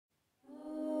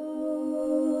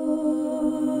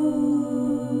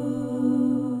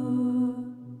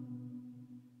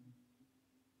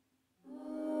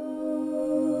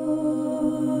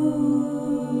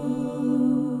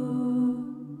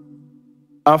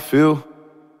I feel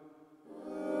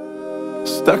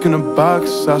stuck in a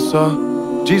box. I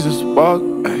saw Jesus walk.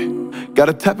 Ay, got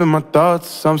a tap in my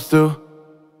thoughts. I'm still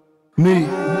me.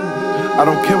 I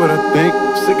don't care what I think.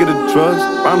 Sick of the drugs.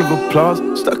 Round of applause.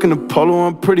 Stuck in the polo.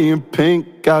 I'm pretty in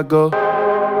pink. I go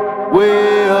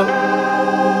way up.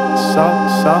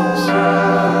 Sauce.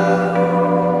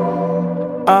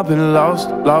 I've been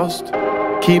lost.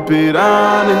 Keep it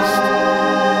honest.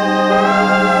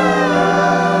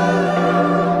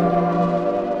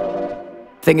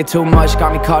 Thinking too much,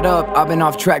 got me caught up. I've been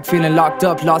off track, feeling locked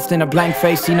up. Lost in a blank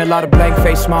face, seen a lot of blank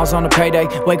face smiles on the payday.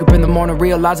 Wake up in the morning,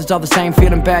 realize it's all the same.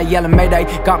 Feeling bad, yelling mayday.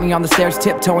 Got me on the stairs,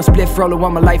 tip-toein, spliff, rollin while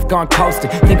my life gone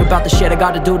coastin. Think about the shit I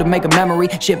gotta do to make a memory.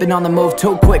 Shit been on the move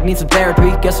too quick, need some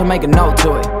therapy. Guess I'll make a note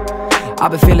to it. I've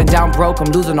been feeling down broke,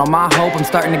 I'm losing all my hope. I'm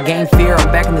starting to gain fear,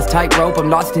 I'm back in this tightrope. I'm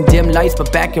lost in dim lights,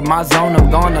 but back in my zone. I'm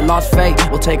gone, I lost faith,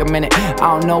 will take a minute. I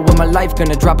don't know when my life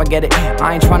gonna drop, I get it.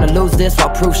 I ain't trying to lose this,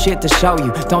 I'll prove shit to show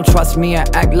you. Don't trust me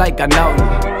and act like I know you.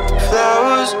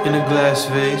 Flowers in a glass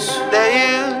vase,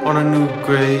 laying on a new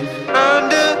grave.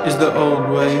 Under is the old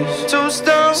ways,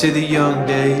 tombstone, see the young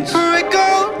days.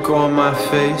 Go on my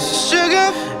face,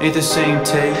 sugar ain't the same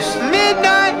taste.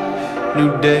 Midnight,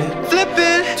 new day,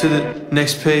 flipping to the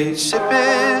next page,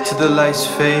 sipping till the lights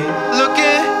fade.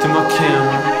 Looking through my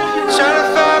camera, trying to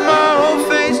find my old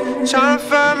face, trying to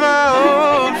find my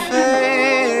old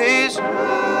face.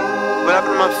 What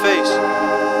happened to my face?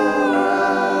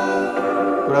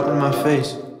 What happened to my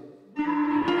face?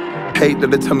 Hate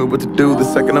that they tell me what to do. The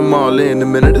second I'm all in, the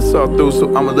minute it's all through. So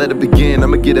I'ma let it begin,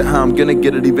 I'ma get it how I'm gonna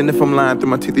get it. Even if I'm lying through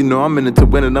my teeth, you know I'm in it to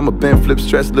win it. I'ma bend, flip,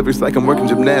 stretch, lyrics like I'm working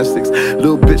gymnastics.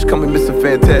 Little bitch coming missing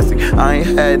fantastic. I ain't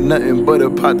had nothing but a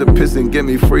pot to piss and give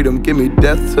me freedom, give me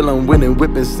death till I'm winning,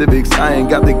 whipping civics. I ain't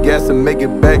got the gas to make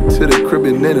it back to the crib,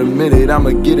 and in a minute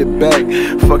I'ma get it back.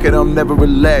 Fuck it, I'm never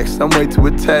relaxed, I'm way too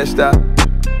attached. I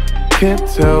can't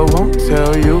tell, won't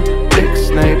tell you. Big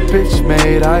snake, bitch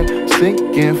made, I sink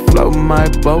and float my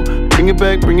boat. Bring it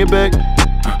back.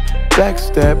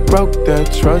 Backstab, broke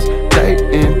that trust. Day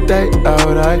in, day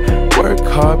out, I work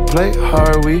hard, play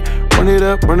hard. We run it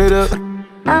up.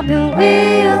 I've been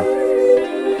way up,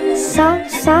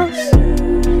 sauce.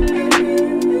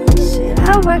 Shit,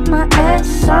 I work my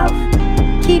ass off.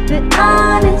 Keep it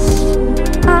honest.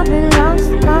 I've been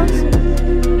lost.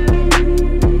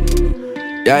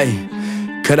 Yay.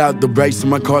 Cut out the brakes in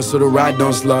my car so the ride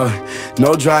don't slow.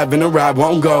 No driving, the ride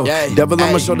won't go. Devil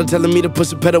on my shoulder telling me to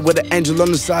push a pedal with an angel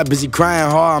on the side. Busy crying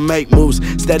hard, I make moves.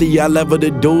 Steady, I level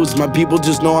the dudes. My people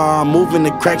just know how I'm moving,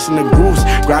 the cracks and the grooves.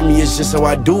 Grimy is just how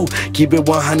I do. Keep it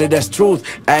 100, that's truth.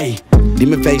 Ayy.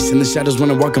 Demon face in the shadows when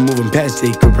I walk, I'm moving past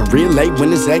it. Creeping real late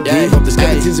when it's at game. Hope the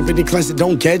skeletons and pretty clients that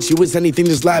don't catch you. It's anything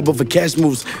that's liable for cash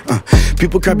moves.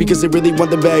 People cry because they really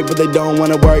want the bag, but they don't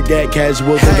want to work at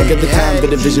casual. Think I get the time, but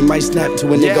the vision might snap to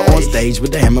a nigga on stage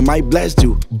with the hammer might blast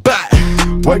you. But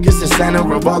work is the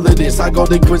center of all of this. I go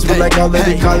to quits with like all of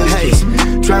the college kids.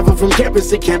 Travel from campus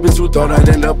to campus, who thought I'd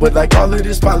end up with like all of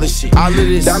this polished shit.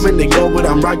 Diamond and gold, but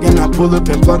I'm rocking. I pull up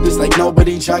and plug this like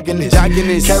nobody jocking this.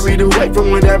 Carried away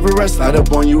from whatever I slide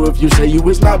up on you if you say you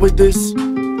was not with this.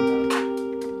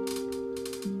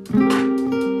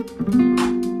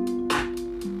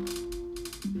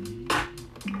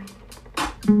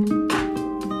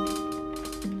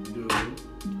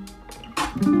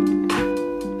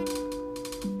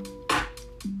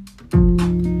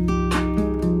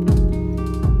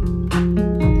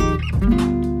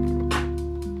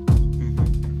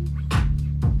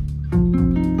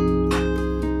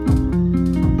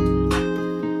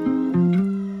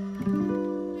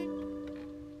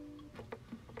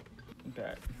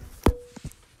 Okay.